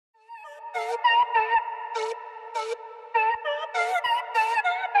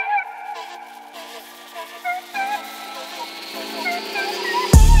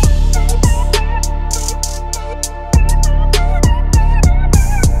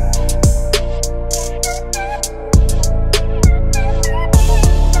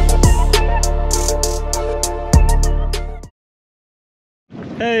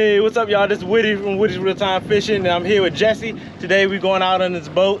Hey, what's up, y'all? This is Woody from Woody's Reeltime Fishing, and I'm here with Jesse. Today we're going out on this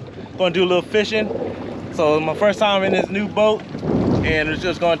boat, going to do a little fishing. So it's my first time in this new boat, and we're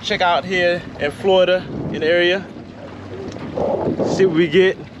just going to check out here in Florida, in the area, see what we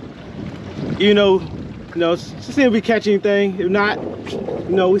get. You know, see if we catch anything. If not,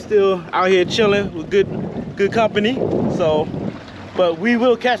 we still out here chilling with good company. So, but we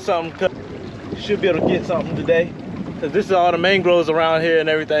will catch something. Cause we should be able to get something today. Cause this is all the mangroves around here and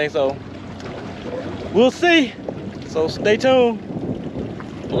everything, so we'll see. So stay tuned.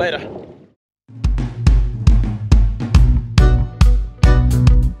 Later.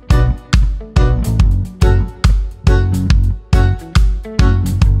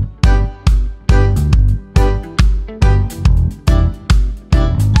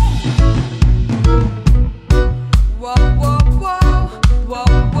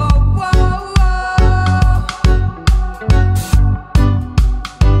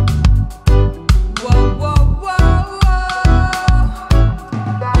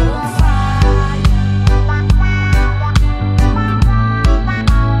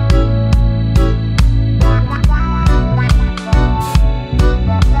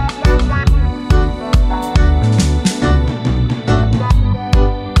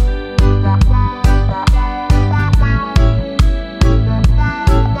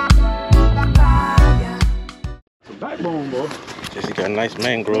 Jesse got a nice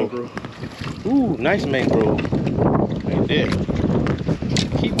mangrove. Ooh, nice mangrove. Right there.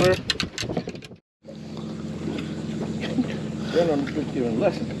 Keeper. Then I'm just giving a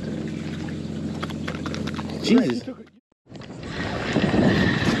lesson. Jesus.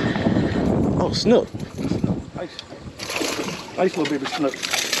 Oh, snook. Nice little baby snook.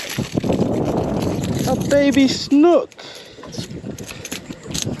 A baby snook.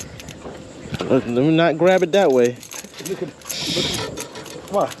 Let me not grab it that way. Look at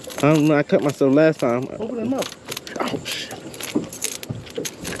why? I cut myself last time. Open them up. Oh, shit.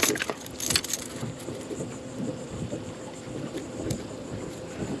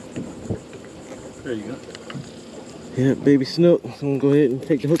 There you go. Yeah, baby snook. So I'm gonna go ahead and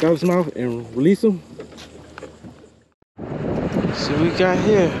take the hook out of his mouth and release him. See what we got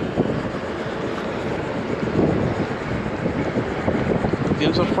here.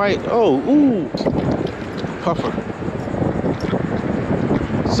 Gives a fight. Oh, ooh. Puffer.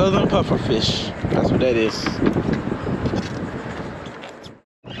 Southern puffer fish. That's what that is.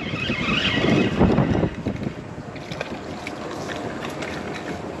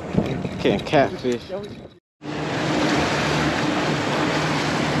 Can't catfish.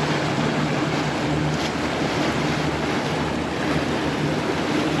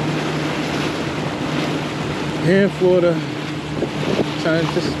 Here in Florida, trying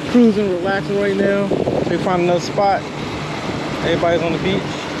to just cruising, relaxing right now. We found another spot. Everybody's on the beach,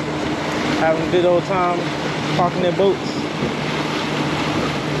 having a good old time, parking their boats.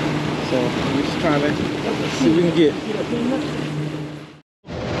 So we're just trying to see what we can get.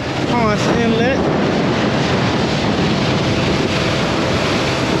 Oh, it's an inlet.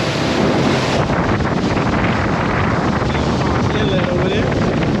 Inlet over there.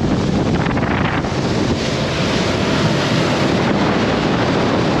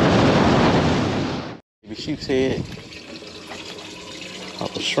 Sheep's head.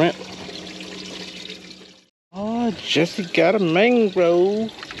 Pop a shrimp. Oh, Jesse got a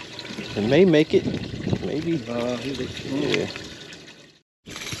mangrove. It may make it. Maybe. Yeah.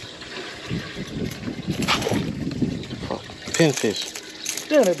 Pinfish.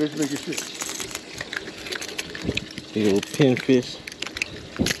 Damn, that bitch making shit. Big old pinfish.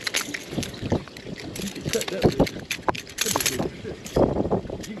 You can cut that bitch.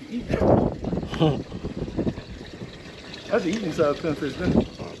 You can eat that. That's the eating size pinfish then.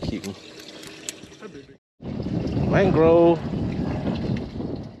 I'll keep them. Mangrove.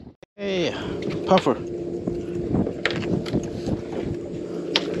 Hey, puffer.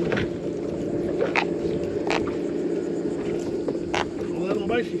 Let them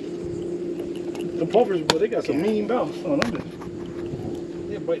bite you. The puffers, boy, they got some mean mouths on them.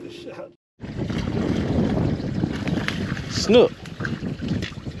 They'll bite the shit out. Snook.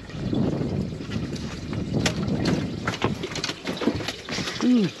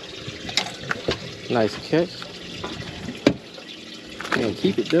 Nice catch. Can't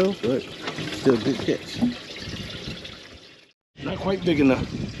keep it though, but still a good catch. Not quite big enough.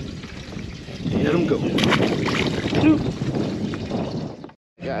 Let him go.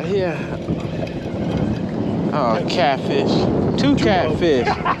 Got here. Oh, catfish. Two catfish.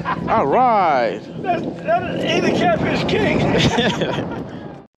 All right. That ain't a catfish king.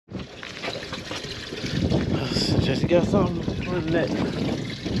 Just got something for the net.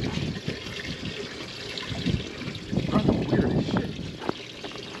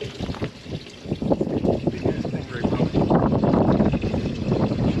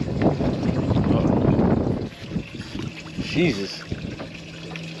 Jesus.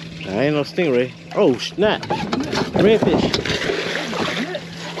 That ain't no stingray. Oh, snap. Redfish.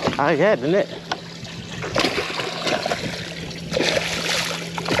 I got the net.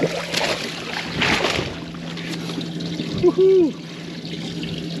 Woohoo!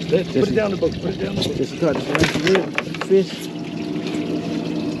 Put it down the boat. Put it down the boat. Just caught this nice redfish.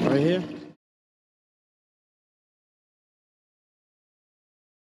 Right here.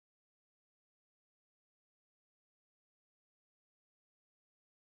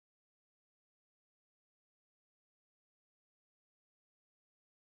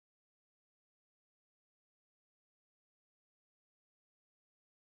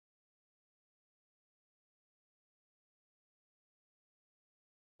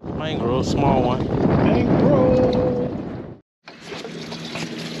 Mangrove, small one. Mangrove.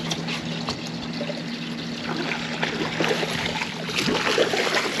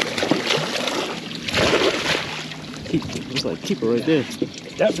 Looks like a keeper right there.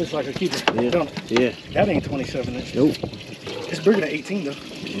 That looks like a keeper. Yeah. Don't it? Yeah. That ain't 27 inch. Nope. It's bigger than 18 though.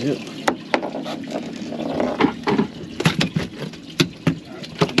 Yep. I'm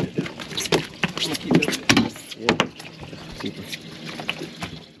gonna keep that. Yeah. Keeper.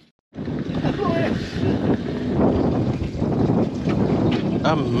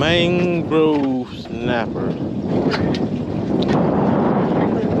 A mangrove snapper.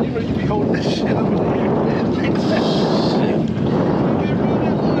 You ready to be holding this shit up in the air?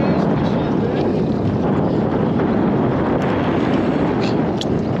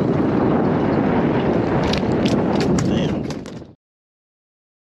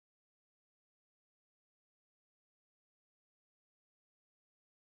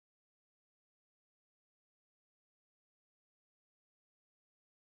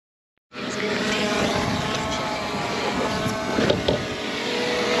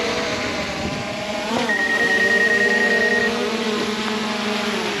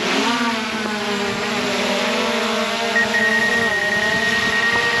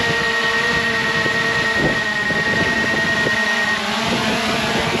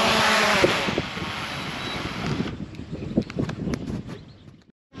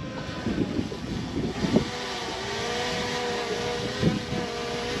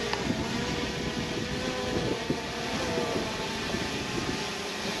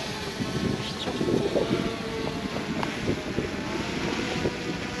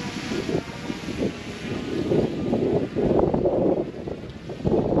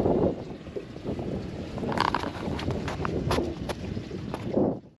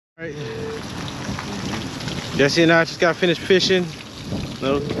 Jesse and I just got finished fishing.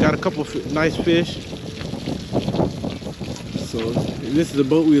 Got a couple of nice fish. So this is the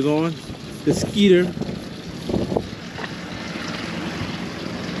boat we was on, the Skeeter.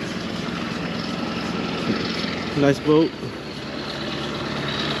 Nice boat.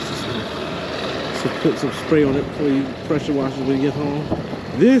 So put some spray on it before you pressure wash it when you get home.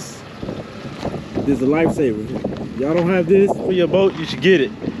 This is a lifesaver. Y'all don't have this for your boat, you should get it.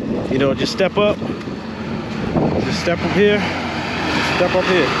 You know, just step up. Just step up here. Just step up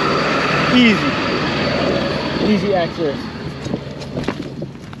here. Easy. Easy access.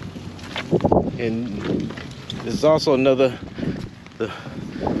 And there's also another, the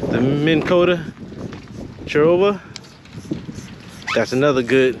Minn Kota Chirova. That's another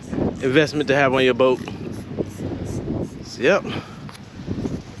good investment to have on your boat. So, yep.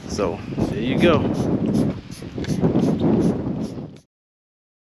 So there you go.